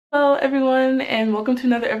everyone, and welcome to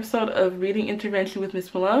another episode of Reading Intervention with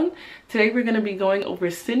Miss Malone. Today we're going to be going over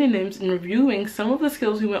synonyms and reviewing some of the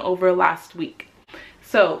skills we went over last week.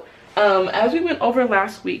 So, as we went over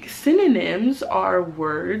last week, synonyms are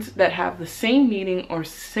words that have the same meaning or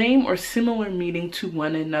same or similar meaning to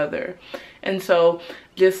one another. And so,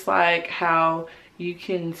 just like how you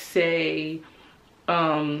can say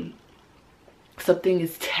something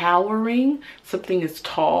is towering, something is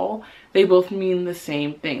tall, they both mean the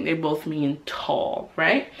same thing. They both mean tall,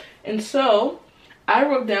 right? And so I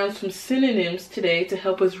wrote down some synonyms today to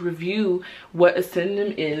help us review what a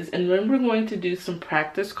synonym is. And then we're going to do some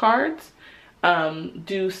practice cards,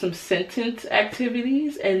 do some sentence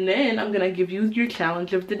activities, and then I'm going to give you your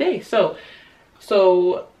challenge of the day. So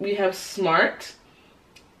we have smart,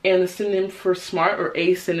 and the synonym for smart, or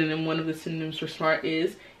a synonym, one of the synonyms for smart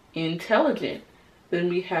is intelligent. Then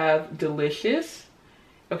we have delicious.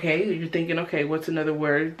 Okay, you're thinking, okay, what's another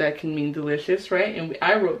word that can mean delicious, right? And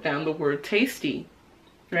I wrote down the word tasty,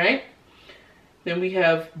 right? Then we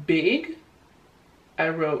have big. I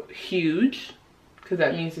wrote huge, because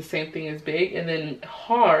that means the same thing as big. And then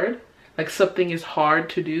hard, like something is hard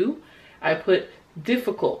to do, I put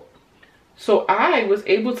difficult. So I was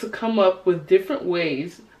able to come up with different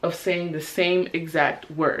ways of saying the same exact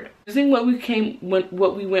word. Using what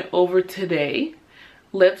we went over today,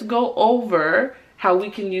 let's go over how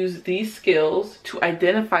we can use these skills to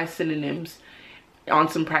identify synonyms on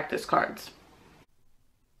some practice cards.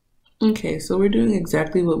 Okay, so we're doing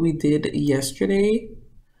exactly what we did yesterday.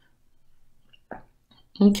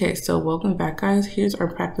 Okay, so welcome back, guys. Here's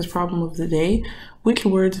our practice problem of the day. Which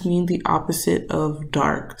words mean the opposite of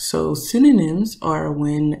dark? So synonyms are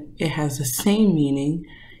when it has the same meaning.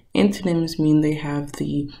 Antonyms mean they have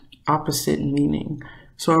the opposite meaning.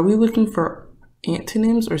 So are we looking for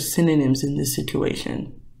antonyms or synonyms in this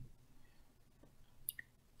situation?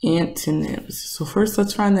 Antonyms. So first,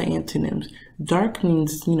 let's find the antonyms. Dark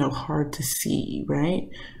means, hard to see, right?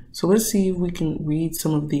 So let's see if we can read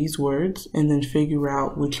some of these words and then figure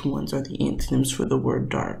out which ones are the antonyms for the word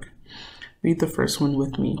dark. Read the first one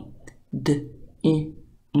with me. Dim.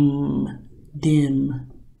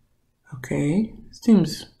 Okay,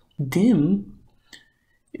 seems dim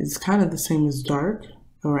is kind of the same as dark.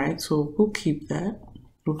 All right, so we'll keep that.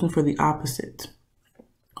 Looking for the opposite.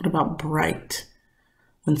 What about bright?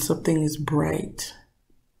 When something is bright.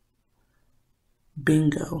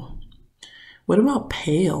 Bingo. What about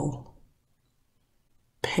pale?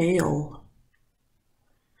 Pale.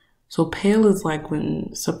 So pale is like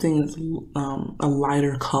when something is a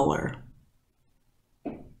lighter color.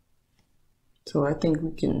 So I think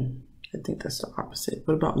that's the opposite.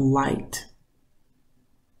 What about light?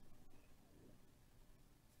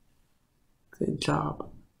 Good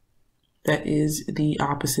job. That is the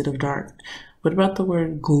opposite of dark. What about the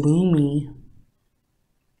word gloomy?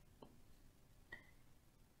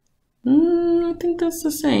 I think that's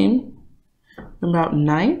the same. What about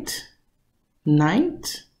night?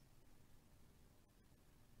 Night?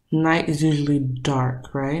 Night is usually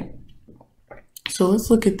dark, right? So let's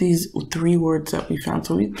look at these three words that we found.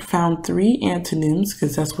 So we found three antonyms,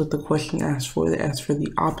 because that's what the question asked for. They asked for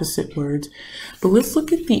the opposite words. But let's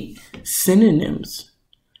look at the synonyms.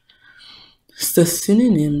 The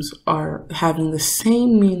synonyms are having the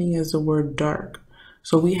same meaning as the word dark.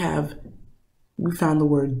 So we found the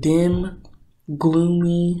word dim,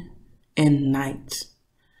 gloomy, and night.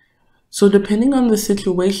 So depending on the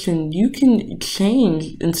situation, you can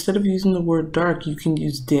change, instead of using the word dark, you can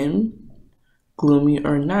use dim, gloomy,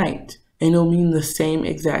 or night, and it'll mean the same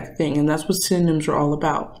exact thing. And that's what synonyms are all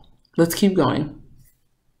about. Let's keep going.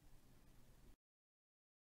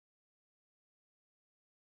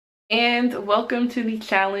 And welcome to the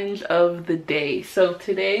challenge of the day. So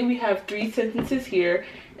today we have three sentences here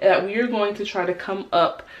that we are going to try to come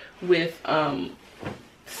up with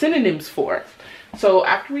synonyms for. So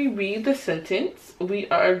after we read the sentence, we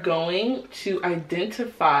are going to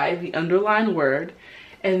identify the underlined word,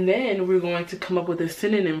 and then we're going to come up with a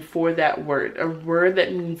synonym for that word, a word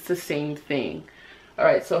that means the same thing. All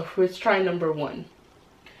right, so let's try number one.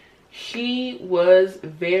 She was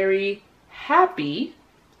very happy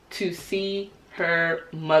to see her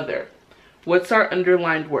mother. What's our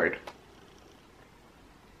underlined word?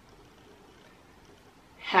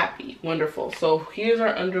 Happy. Wonderful. So here's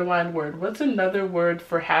our underlined word. What's another word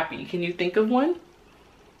for happy? Can you think of one?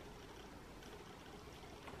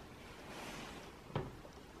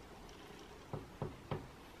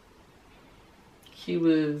 She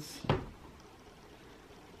was,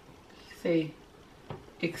 say,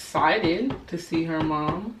 excited to see her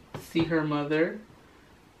mom, see her mother.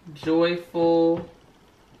 Joyful,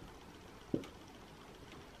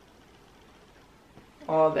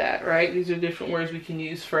 all that, right? These are different words we can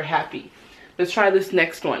use for happy. Let's try this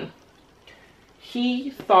next one. He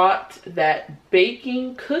thought that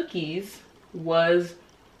baking cookies was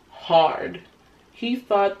hard. He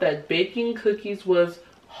thought that baking cookies was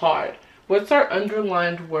hard. What's our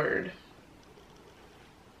underlined word?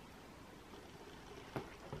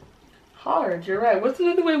 Hard, you're right. What's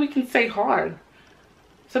another way we can say hard?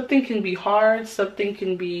 Something can be hard, something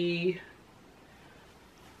can be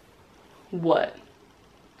what?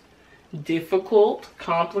 Difficult,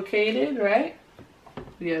 complicated, right?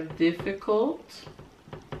 We have difficult.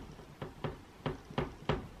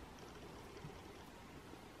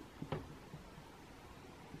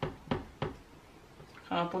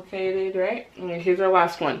 Complicated, right? And here's our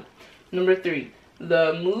last one. Number 3.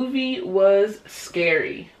 The movie was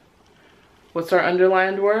scary. What's our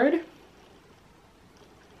underlined word?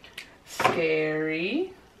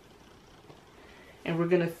 Scary. And we're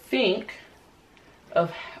going to think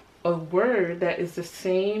of a word that is the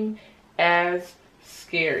same as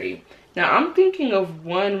scary. Now, I'm thinking of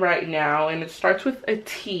one right now, and it starts with a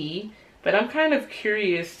T, but I'm kind of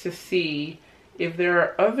curious to see if there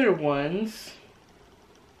are other ones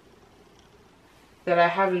that I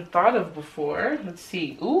haven't thought of before. Let's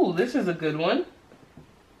see. Ooh, this is a good one.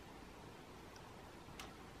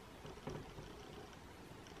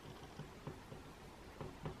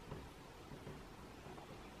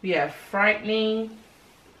 We have frightening,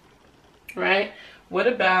 right? What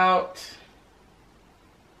about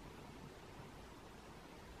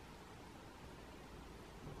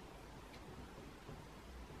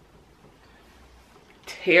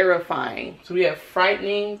terrifying? So we have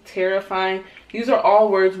frightening, terrifying. These are all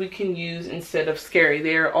words we can use instead of scary.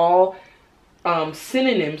 They are all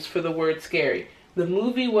synonyms for the word scary. The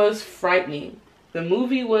movie was frightening. The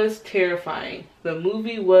movie was terrifying. The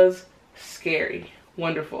movie was scary.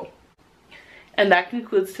 Wonderful. And that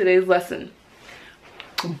concludes today's lesson.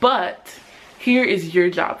 But here is your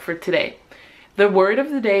job for today. The word of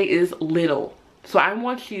the day is little. So I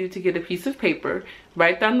want you to get a piece of paper,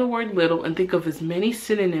 write down the word little, and think of as many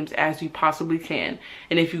synonyms as you possibly can.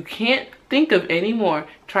 And if you can't think of any more,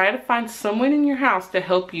 try to find someone in your house to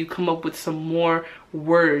help you come up with some more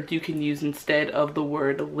words you can use instead of the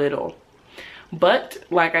word little. But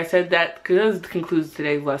like I said, that concludes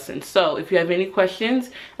today's lesson. So if you have any questions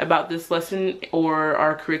about this lesson or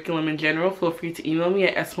our curriculum in general, feel free to email me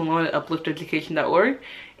at smalone@uplifteducation.org.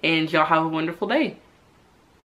 And y'all have a wonderful day.